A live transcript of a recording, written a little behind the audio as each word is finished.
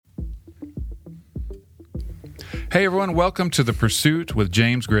Hey everyone, welcome to The Pursuit with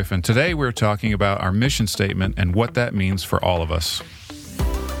James Griffin. Today we're talking about our mission statement and what that means for all of us.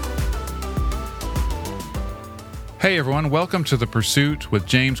 Hey everyone, welcome to The Pursuit with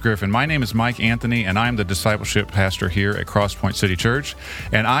James Griffin. My name is Mike Anthony and I'm the discipleship pastor here at Crosspoint City Church.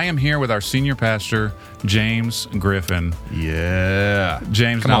 And I am here with our senior pastor, James Griffin. Yeah.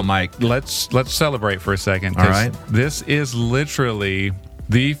 James, Come on, Mike. Let's celebrate for a second. All right. This is literally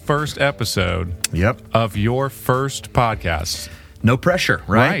the first episode of your first podcast. No pressure,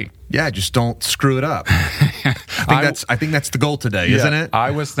 right? Right. Yeah, just don't screw it up. I think that's the goal today, isn't it?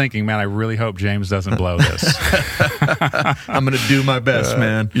 I was thinking, man, I really hope James doesn't blow this. I'm going to do my best,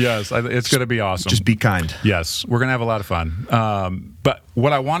 man. Yes, it's going to be awesome. Just be kind. Yes, we're going to have a lot of fun. But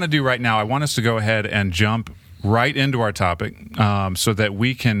what I want to do right now, I want us to go ahead and jump right into our topic so that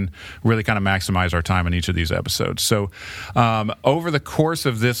we can really kind of maximize our time in each of these episodes. So over the course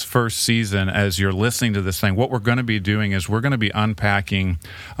of this first season, as you're listening to this thing, what we're going to be doing is we're going to be unpacking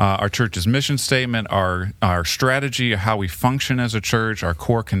our church's mission statement, our strategy, how we function as a church, our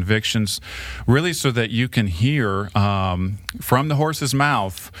core convictions, really so that you can hear from the horse's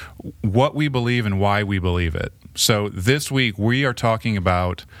mouth what we believe and why we believe it. So this week, we are talking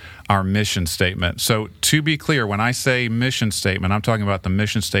about our mission statement. So to be clear, when I say mission statement, I'm talking about the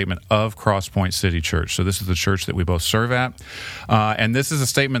mission statement of Crosspoint City Church. So this is the church that we both serve at. And this is a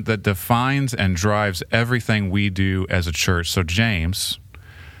statement that defines and drives everything we do as a church. So James,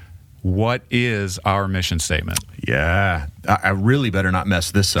 what is our mission statement? Yeah, I really better not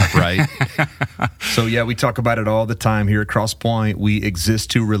mess this up, right? So yeah, we talk about it all the time here at Crosspoint. We exist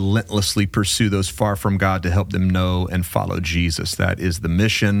to relentlessly pursue those far from God to help them know and follow Jesus. That is the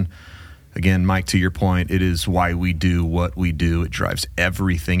mission. Again, Mike, to your point, it is why we do what we do. It drives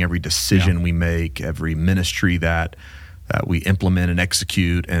everything, every decision we make, every ministry that we implement and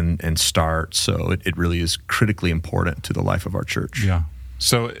execute and start. So it really is critically important to the life of our church. Yeah.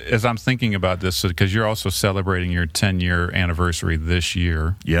 So as I'm thinking about this, because you're also celebrating your 10-year anniversary this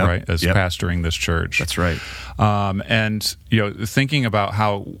year, right, as pastoring this church. That's right. And thinking about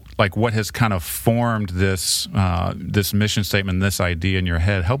how, what has kind of formed this this mission statement, this idea in your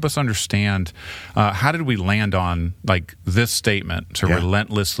head, help us understand how did we land on this statement to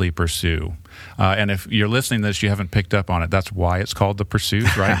relentlessly pursue. And if you're listening to this, you haven't picked up on it. That's why it's called The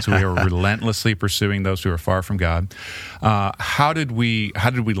Pursuit, right? So we are relentlessly pursuing those who are far from God. How did we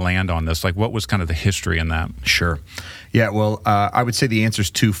land on this? What was kind of the history in that? Sure. Yeah, well, I would say the answer is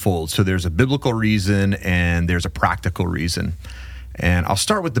twofold. So there's a biblical reason and there's a practical reason. And I'll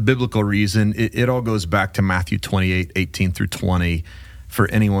start with the biblical reason. It all goes back to Matthew 28, 18 through 20. For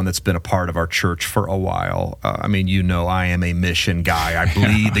anyone that's been a part of our church for a while, I am a mission guy. I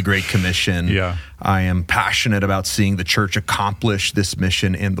bleed the Great Commission. Yeah. I am passionate about seeing the church accomplish this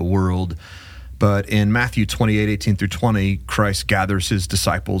mission in the world. But in Matthew 28, 18 through 20, Christ gathers his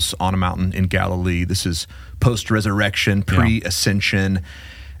disciples on a mountain in Galilee. This is post-resurrection, pre-ascension,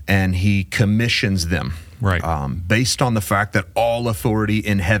 and he commissions them. Right. Based on the fact that all authority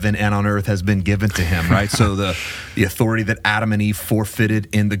in heaven and on earth has been given to him, right? So the authority that Adam and Eve forfeited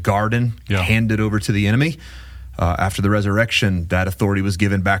in the garden, handed over to the enemy. After the resurrection, that authority was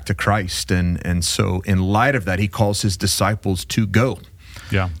given back to Christ. And so in light of that, he calls his disciples to go.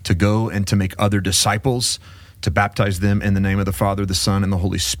 Yeah. To go and to make other disciples, to baptize them in the name of the Father, the Son, and the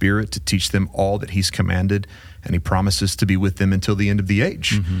Holy Spirit, to teach them all that he's commanded. And he promises to be with them until the end of the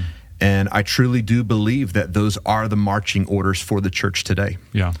age. Mm-hmm. And I truly do believe that those are the marching orders for the church today.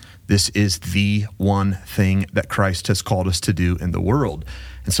 Yeah. This is the one thing that Christ has called us to do in the world.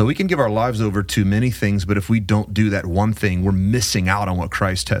 And so we can give our lives over to many things, but if we don't do that one thing, we're missing out on what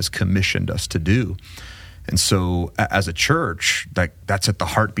Christ has commissioned us to do. And so as a church, that's at the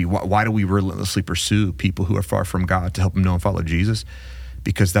heartbeat. Why do we relentlessly pursue people who are far from God to help them know and follow Jesus?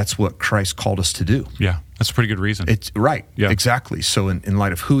 Because that's what Christ called us to do. Yeah, that's a pretty good reason. It's right, exactly. So in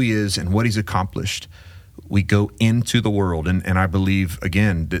light of who he is and what he's accomplished, we go into the world. And I believe,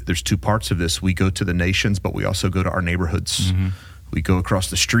 again, that there's two parts of this. We go to the nations, but we also go to our neighborhoods. Mm-hmm. We go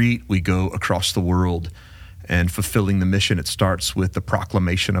across the street, we go across the world. And fulfilling the mission, it starts with the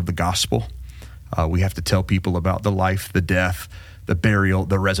proclamation of the gospel. We have to tell people about the life, the death, the burial,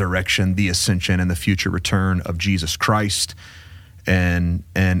 the resurrection, the ascension, and the future return of Jesus Christ. And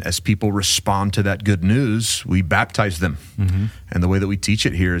as people respond to that good news, we baptize them. Mm-hmm. And the way that we teach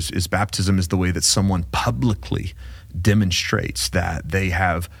it here is baptism is the way that someone publicly demonstrates that they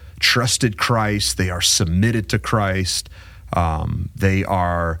have trusted Christ, they are submitted to Christ, they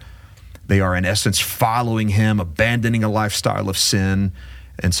are in essence following him, abandoning a lifestyle of sin.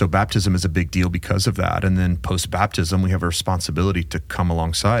 And so baptism is a big deal because of that. And then post-baptism, we have a responsibility to come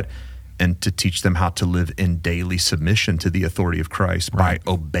alongside and to teach them how to live in daily submission to the authority of Christ by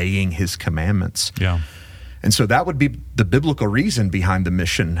obeying his commandments. Yeah. And so that would be the biblical reason behind the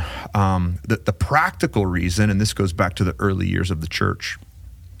mission. The practical reason, and this goes back to the early years of the church.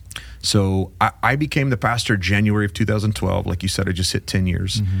 So I became the pastor January of 2012. Like you said, I just hit 10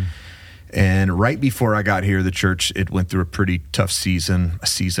 years. Mm-hmm. And right before I got here, the church, it went through a pretty tough season, a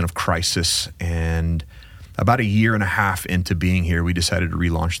season of crisis. And about a year and a half into being here, we decided to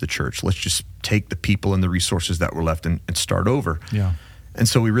relaunch the church. Let's just take the people and the resources that were left and start over. Yeah. And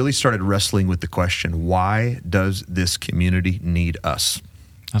so we really started wrestling with the question, why does this community need us?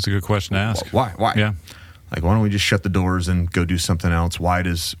 That's a good question to ask. Why? Yeah. Like, why don't we just shut the doors and go do something else? Why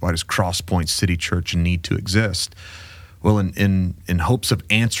does Crosspoint City Church need to exist? Well, in hopes of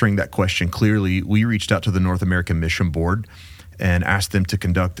answering that question clearly, we reached out to the North American Mission Board and asked them to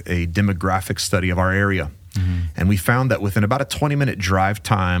conduct a demographic study of our area. Mm-hmm. And we found that within about a 20-minute drive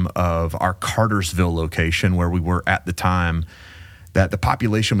time of our Cartersville location, where we were at the time, that the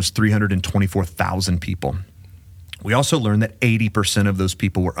population was 324,000 people. We also learned that 80% of those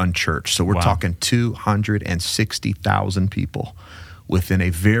people were unchurched. So we're talking 260,000 people within a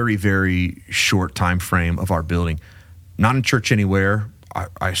very, very short time frame of our building. Not in church anywhere.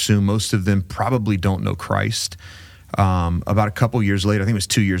 I assume most of them probably don't know Christ. About a couple years later, I think it was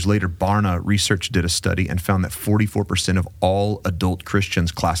 2 years later, Barna Research did a study and found that 44% of all adult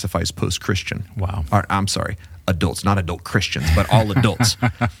Christians classify as post-Christian. Wow. I'm sorry, adults, not adult Christians, but all adults.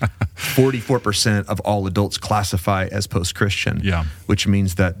 44% of all adults classify as post-Christian, which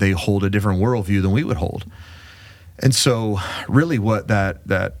means that they hold a different worldview than we would hold. And so really what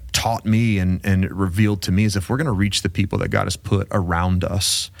that taught me and revealed to me is if we're going to reach the people that God has put around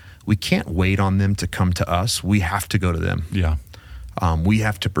us, we can't wait on them to come to us. We have to go to them. Yeah. We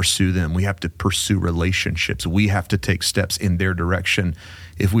have to pursue them. We have to pursue relationships. We have to take steps in their direction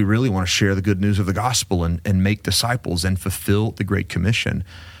if we really want to share the good news of the gospel and make disciples and fulfill the Great Commission.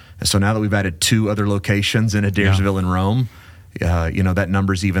 And so now that we've added 2 other locations in Adairsville and Rome, that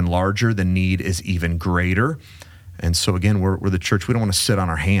number is even larger. The need is even greater. And so again, we're the church. We don't want to sit on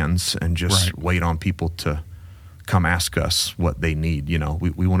our hands and just wait on people to come ask us what they need.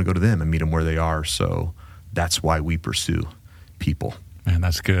 We want to go to them and meet them where they are. So that's why we pursue people. Man,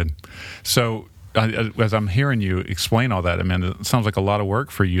 that's good. So as I'm hearing you explain all that, I mean, it sounds like a lot of work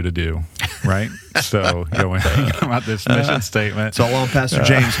for you to do, right? So when you think about this mission statement, it's all on Pastor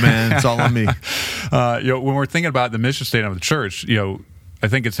James, man. It's all on me. When we're thinking about the mission statement of the church, I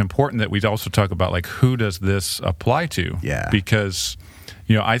think it's important that we also talk about like who does this apply to? Yeah. Because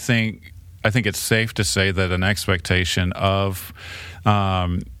I think it's safe to say that an expectation of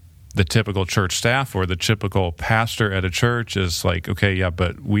the typical church staff or the typical pastor at a church is like, okay, yeah,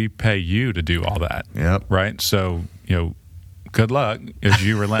 but we pay you to do all that. Yep. Right? So, good luck as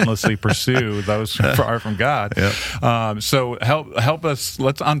you relentlessly pursue those far from God. Yep. So help us,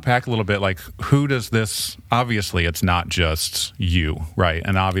 let's unpack a little bit, like who does this, obviously it's not just you, right?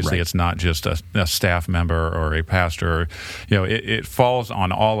 And obviously it's not just a staff member or a pastor, it falls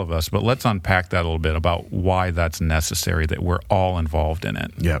on all of us, but let's unpack that a little bit about why that's necessary, that we're all involved in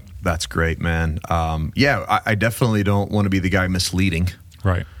it. Yep, that's great, man. I definitely don't want to be the guy misleading.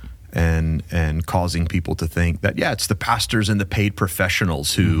 Right. And causing people to think that, it's the pastors and the paid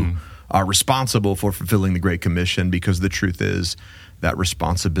professionals who are responsible for fulfilling the Great Commission, because the truth is that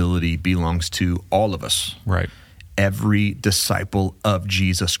responsibility belongs to all of us. Right. Every disciple of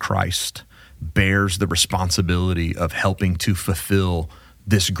Jesus Christ bears the responsibility of helping to fulfill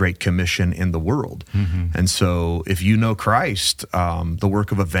this Great Commission in the world. Mm-hmm. And so if you know Christ, the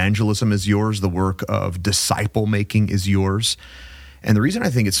work of evangelism is yours, the work of disciple making is yours. And the reason I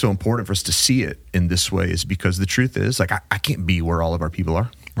think it's so important for us to see it in this way is because the truth is, like, I can't be where all of our people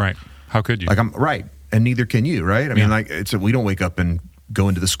are. Right. How could you? Like, I'm right. And neither can you, right? I mean, we don't wake up and go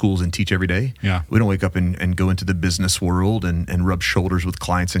into the schools and teach every day. Yeah. We don't wake up and go into the business world and rub shoulders with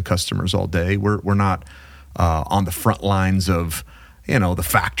clients and customers all day. We're not on the front lines of, the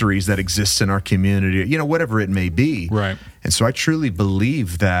factories that exist in our community, whatever it may be. Right. And so I truly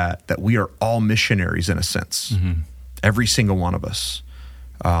believe that we are all missionaries in a sense. Mm-hmm. Every single one of us.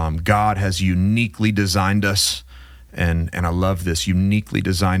 God has uniquely designed us, and I love this, uniquely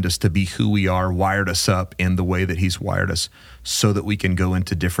designed us to be who we are, wired us up in the way that He's wired us so that we can go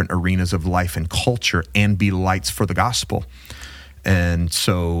into different arenas of life and culture and be lights for the gospel. And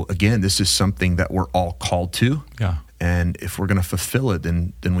so, again, this is something that we're all called to. Yeah. And if we're going to fulfill it,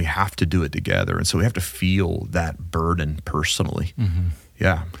 then we have to do it together. And so we have to feel that burden personally. Mm-hmm.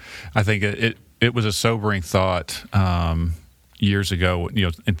 Yeah. I think it was a sobering thought, years ago,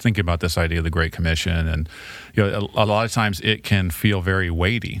 and thinking about this idea of the Great Commission, and a lot of times it can feel very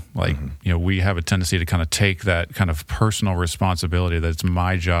weighty. Like we have a tendency to kind of take that kind of personal responsibility that it's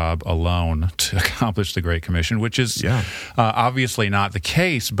my job alone to accomplish the Great Commission, which is obviously not the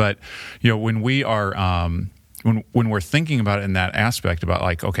case. But when we are when we're thinking about it in that aspect, about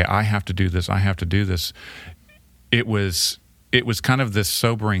like, okay, I have to do this, it was kind of this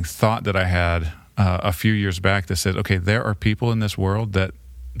sobering thought that I had a few years back that said, okay, there are people in this world that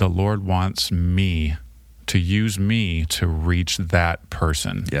the Lord wants me to use me to reach that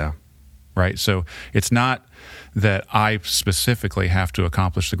person. Yeah. Right? So it's not that I specifically have to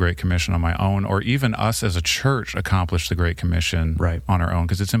accomplish the Great Commission on my own, or even us as a church accomplish the Great Commission on our own,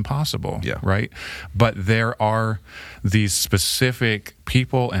 because it's impossible. Yeah. Right? But there are these specific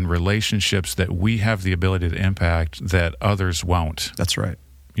people and relationships that we have the ability to impact that others won't. That's right.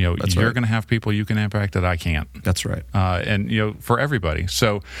 You're going to have people you can impact that I can't. That's right. And for everybody.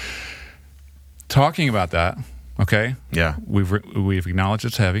 So talking about that, okay? Yeah. We've acknowledged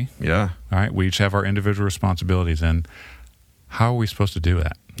it's heavy. Yeah. All right. We each have our individual responsibilities, and how are we supposed to do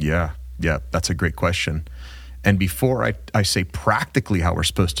that? Yeah. Yeah. That's a great question. And before I say practically how we're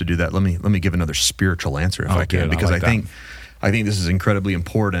supposed to do that, let me give another spiritual answer if I can, because I think this is incredibly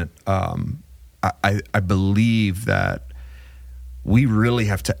important. I believe that we really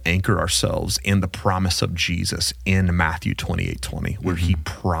have to anchor ourselves in the promise of Jesus in Matthew 28:20, where he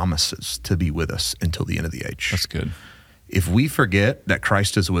promises to be with us until the end of the age. That's good. If we forget that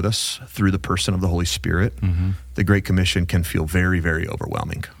Christ is with us through the person of the Holy Spirit, the Great Commission can feel very, very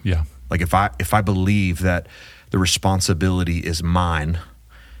overwhelming. Yeah. Like if I believe that the responsibility is mine,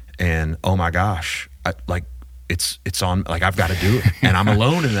 and oh my gosh, it's on, like I've got to do it, and I'm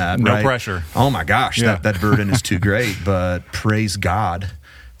alone in that. No pressure. Oh my gosh, that burden is too great. But praise God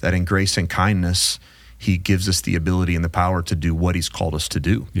that in grace and kindness, he gives us the ability and the power to do what he's called us to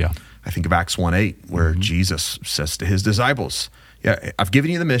do. Yeah. I think of Acts 1:8, where Jesus says to his disciples, I've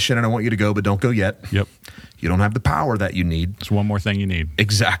given you the mission and I want you to go, but don't go yet. Yep. You don't have the power that you need. It's one more thing you need.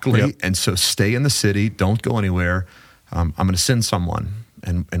 Exactly. Yep. And so stay in the city, don't go anywhere. I'm going to send someone.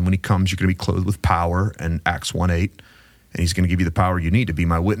 And when he comes, you're going to be clothed with power, and Acts 1:8, and he's going to give you the power you need to be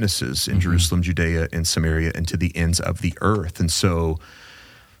my witnesses in Jerusalem, Judea, and Samaria, and to the ends of the earth. And so,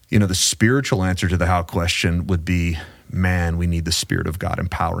 the spiritual answer to the how question would be, man, we need the Spirit of God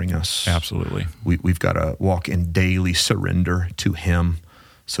empowering us. Absolutely. We've got to walk in daily surrender to him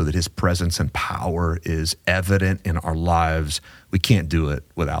so that his presence and power is evident in our lives. We can't do it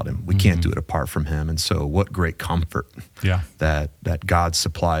without him. We can't do it apart from him. And so what great comfort that God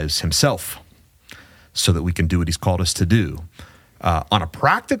supplies himself so that we can do what he's called us to do. On a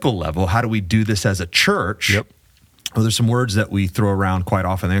practical level, how do we do this as a church? Yep. Well, there's some words that we throw around quite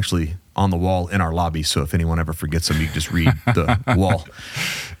often. They're actually on the wall in our lobby, so if anyone ever forgets them, you can just read the wall.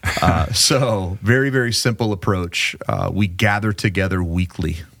 So very, very simple approach. We gather together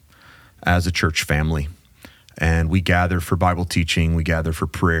weekly as a church family, and we gather for Bible teaching, we gather for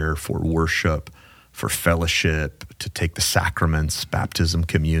prayer, for worship, for fellowship, to take the sacraments, baptism,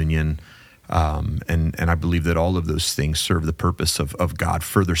 communion, and I believe that all of those things serve the purpose of God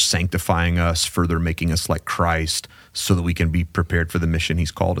further sanctifying us, further making us like Christ, so that we can be prepared for the mission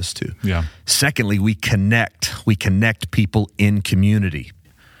he's called us to. Yeah. Secondly, we connect people in community.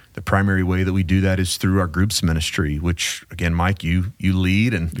 The primary way that we do that is through our groups ministry, which, again, Mike, you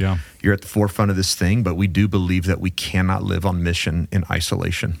lead, and you're at the forefront of this thing, but we do believe that we cannot live on mission in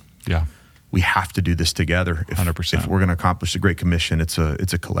isolation. Yeah. We have to do this together. 100%. If we're going to accomplish the Great Commission, it's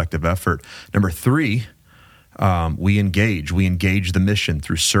a collective effort. Number 3, we engage. We engage the mission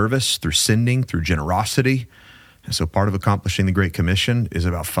through service, through sending, through generosity. And so part of accomplishing the Great Commission is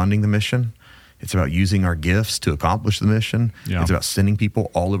about funding the mission. It's about using our gifts to accomplish the mission. Yeah. It's about sending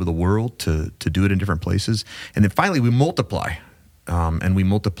people all over the world to do it in different places. And then finally, we multiply. And we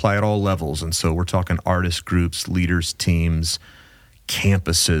multiply at all levels. And so we're talking artist groups, leaders, teams,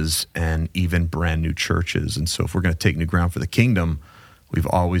 campuses, and even brand new churches. And so if we're going to take new ground for the kingdom, we've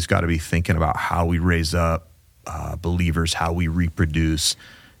always got to be thinking about how we raise up believers, how we reproduce,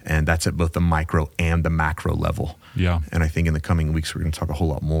 and that's at both the micro and the macro level. Yeah. And I think in the coming weeks, we're going to talk a whole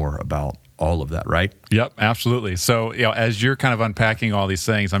lot more about all of that, right? Yep, absolutely. So, as you're kind of unpacking all these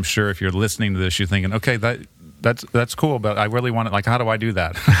things, I'm sure if you're listening to this, you're thinking, okay, that's cool, but I really want it. Like, how do I do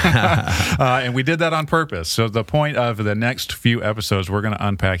that? And we did that on purpose. So the point of the next few episodes, we're going to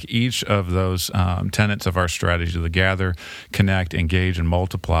unpack each of those tenets of our strategy: to gather, connect, engage, and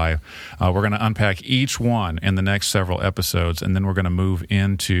multiply. We're going to unpack each one in the next several episodes, and then we're going to move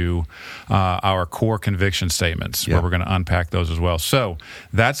into our core conviction statements, where we're going to unpack those as well. So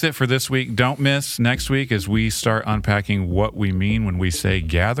that's it for this week. Don't miss next week as we start unpacking what we mean when we say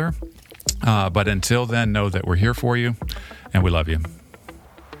gather. But until then, know that we're here for you, and we love you.